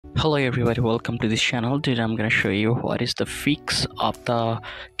Hello everybody, welcome to this channel. Today I'm going to show you what is the fix of the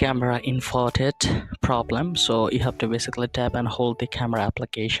camera inverted problem. So you have to basically tap and hold the camera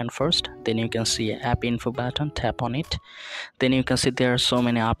application first, then you can see app info button, tap on it, then you can see there are so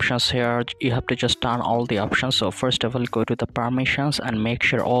many options here. You have to just turn all the options. So first of all, go to the permissions and make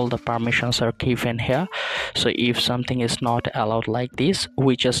sure all the permissions are given here. So if something is not allowed like this,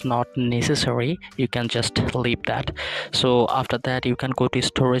 which is not necessary, you can just leave that. So after that, you can go to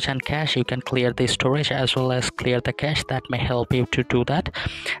storage and cache. You can clear the storage as well as clear the cache. That may help you to do that.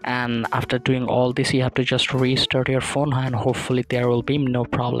 And after doing all this, you have to just restart your phone and hopefully there will be no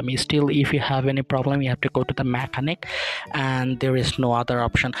problem. Still, if you have any problem, you have to go to the mechanic and there is no other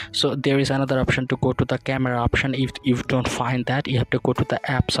option. So there is another option to go to the camera option. If you don't find that, you have to go to the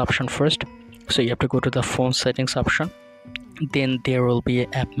apps option first. So you have to go to the phone settings option, then there will be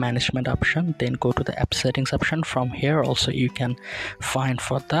an app management option, then go to the app settings option. From here also you can find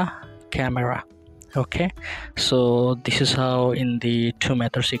for the camera. Okay, so this is how in the two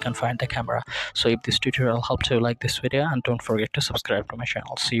methods you can find the camera. So if this tutorial helped you, like this video and don't forget to subscribe to my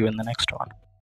channel. See you in the next one.